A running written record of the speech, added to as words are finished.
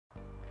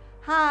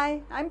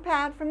Hi, I'm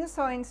Pat from the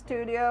Sewing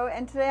Studio,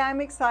 and today I'm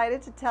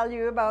excited to tell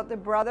you about the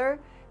Brother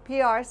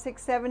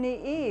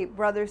PR670E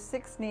Brother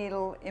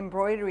 6-needle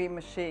embroidery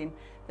machine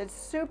that's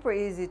super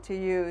easy to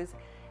use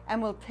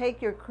and will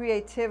take your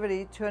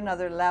creativity to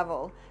another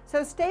level.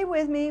 So stay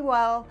with me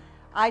while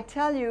I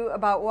tell you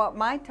about what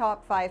my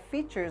top 5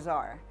 features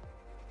are.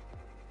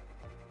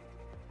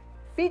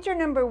 Feature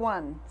number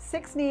 1,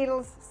 6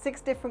 needles, 6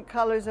 different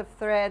colors of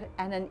thread,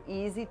 and an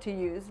easy to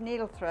use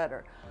needle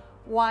threader.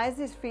 Why is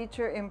this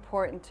feature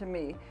important to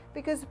me?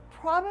 Because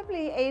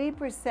probably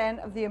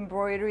 80% of the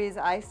embroideries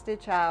I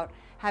stitch out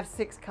have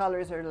 6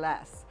 colors or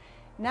less.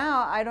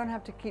 Now I don't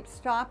have to keep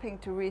stopping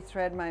to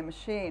rethread my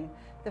machine.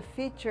 The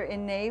feature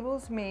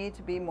enables me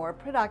to be more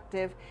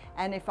productive,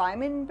 and if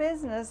I'm in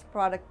business,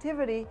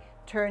 productivity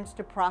turns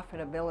to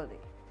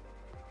profitability.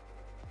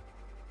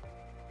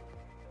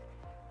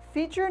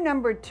 Feature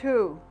number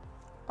 2,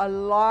 a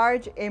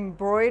large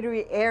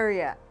embroidery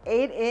area,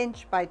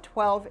 8" by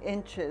 12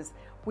 inches.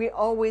 We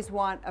always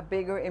want a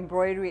bigger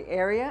embroidery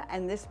area,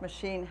 and this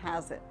machine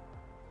has it.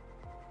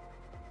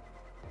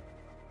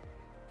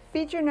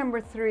 Feature number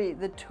 3,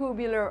 the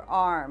tubular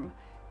arm.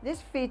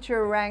 This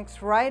feature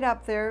ranks right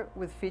up there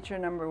with feature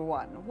number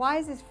 1. Why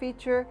is this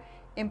feature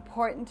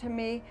important to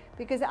me?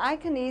 Because I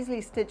can easily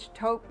stitch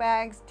tote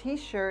bags,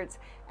 t-shirts,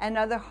 and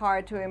other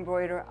hard to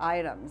embroider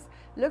items.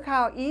 Look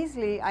how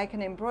easily I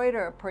can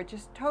embroider a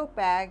purchased tote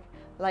bag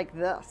like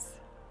this.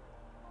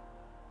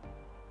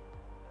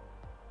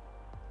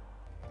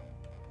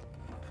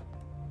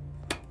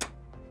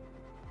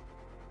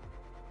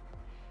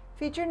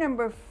 Feature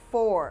number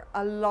 4,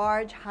 a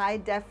large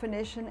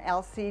high-definition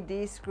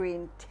LCD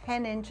screen,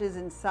 10 inches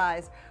in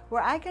size,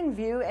 where I can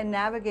view and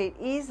navigate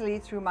easily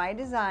through my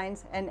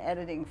designs and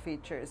editing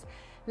features.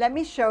 Let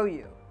me show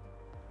you.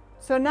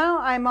 So now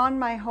I'm on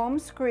my home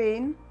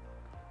screen,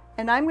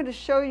 and I'm going to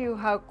show you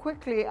how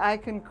quickly I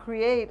can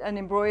create an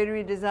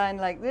embroidery design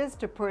like this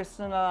to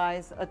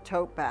personalize a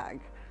tote bag.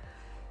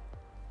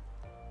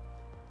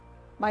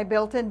 My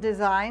built-in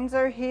designs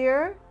are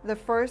here. The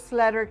first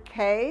letter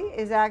K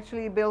is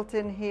actually built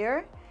in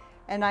here,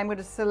 and I'm going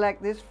to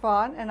select this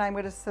font and I'm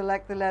going to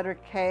select the letter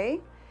K,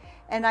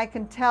 and I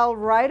can tell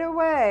right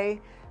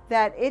away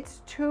that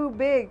it's too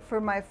big for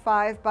my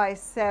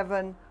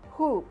 5x7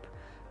 hoop,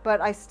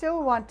 but I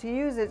still want to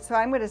use it, so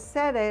I'm going to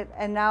set it,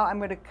 and now I'm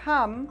going to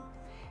come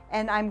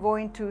and I'm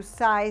going to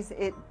size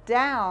it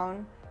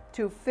down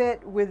to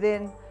fit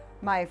within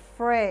my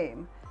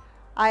frame.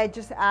 I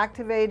just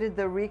activated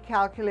the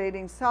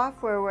recalculating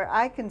software where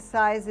I can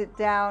size it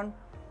down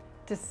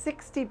to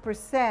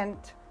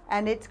 60%,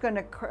 and it's going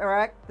to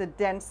correct the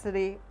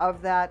density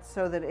of that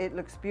so that it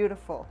looks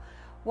beautiful.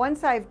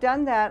 Once I've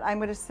done that, I'm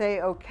going to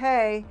say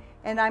OK,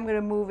 and I'm going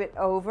to move it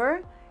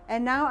over,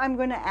 and now I'm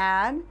going to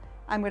add.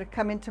 I'm going to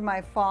come into my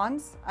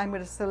fonts, I'm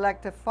going to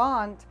select a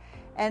font,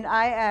 and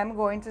I am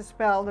going to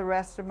spell the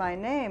rest of my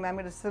name. I'm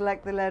going to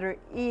select the letter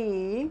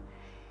E,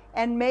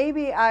 and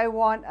maybe I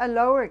want a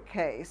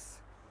lowercase.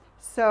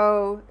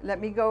 So let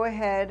me go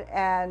ahead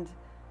and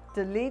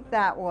delete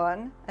that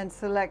one and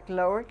select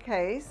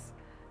lowercase.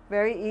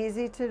 Very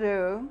easy to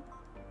do.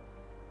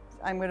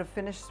 I'm going to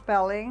finish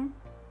spelling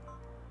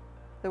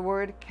the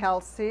word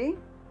Kelsey.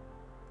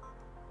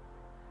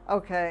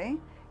 Okay,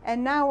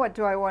 and now what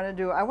do I want to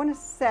do? I want to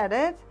set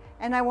it,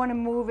 and I want to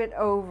move it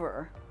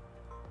over.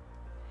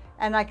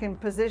 And I can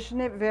position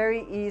it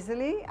very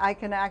easily. I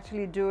can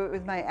actually do it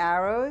with my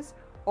arrows,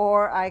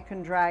 or I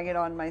can drag it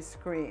on my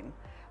screen.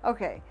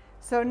 Okay.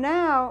 So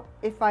now,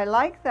 if I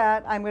like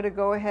that, I'm going to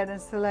go ahead and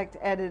select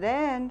Edit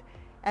End,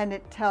 and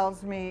it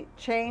tells me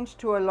change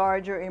to a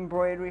larger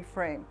embroidery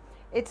frame.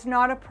 It's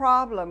not a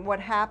problem. What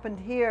happened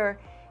here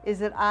is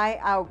that I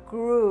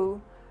outgrew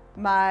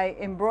my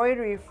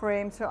embroidery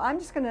frame, so I'm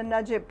just going to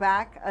nudge it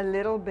back a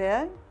little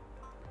bit,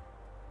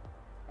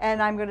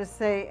 and I'm going to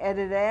say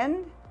Edit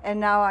End, and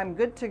now I'm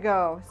good to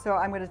go. So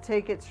I'm going to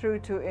take it through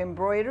to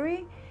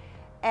embroidery,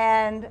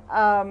 and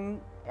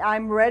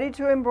I'm ready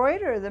to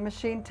embroider. The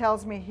machine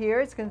tells me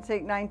here it's going to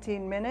take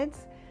 19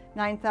 minutes,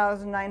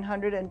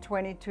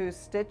 9,922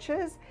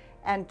 stitches,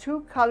 and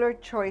 2 color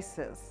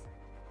choices.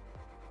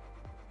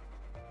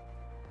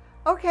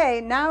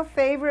 Okay, now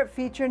favorite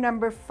feature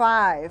number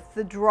 5,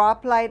 the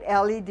drop light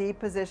LED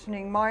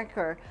positioning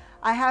marker.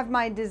 I have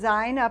my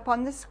design up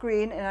on the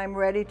screen and I'm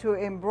ready to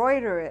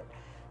embroider it.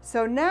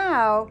 So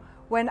now,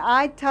 when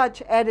I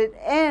touch Edit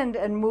End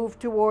and move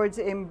towards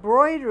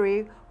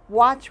embroidery,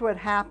 watch what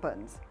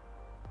happens.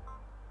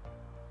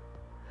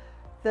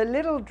 The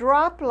little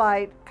drop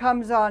light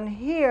comes on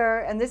here,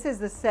 and this is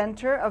the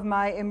center of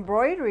my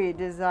embroidery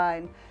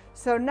design.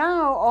 So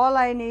now all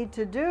I need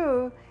to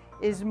do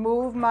is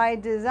move my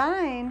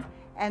design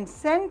and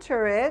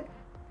center it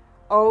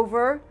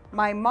over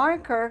my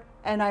marker,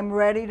 and I'm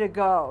ready to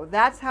go.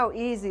 That's how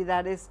easy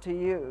that is to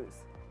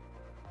use.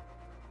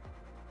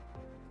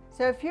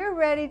 So if you're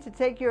ready to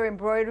take your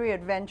embroidery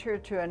adventure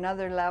to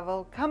another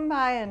level, come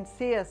by and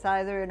see us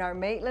either in our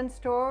Maitland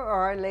store or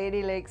our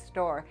Lady Lake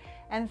store.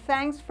 And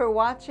thanks for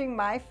watching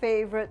my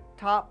favorite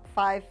top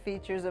 5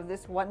 features of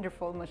this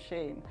wonderful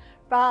machine.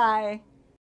 Bye.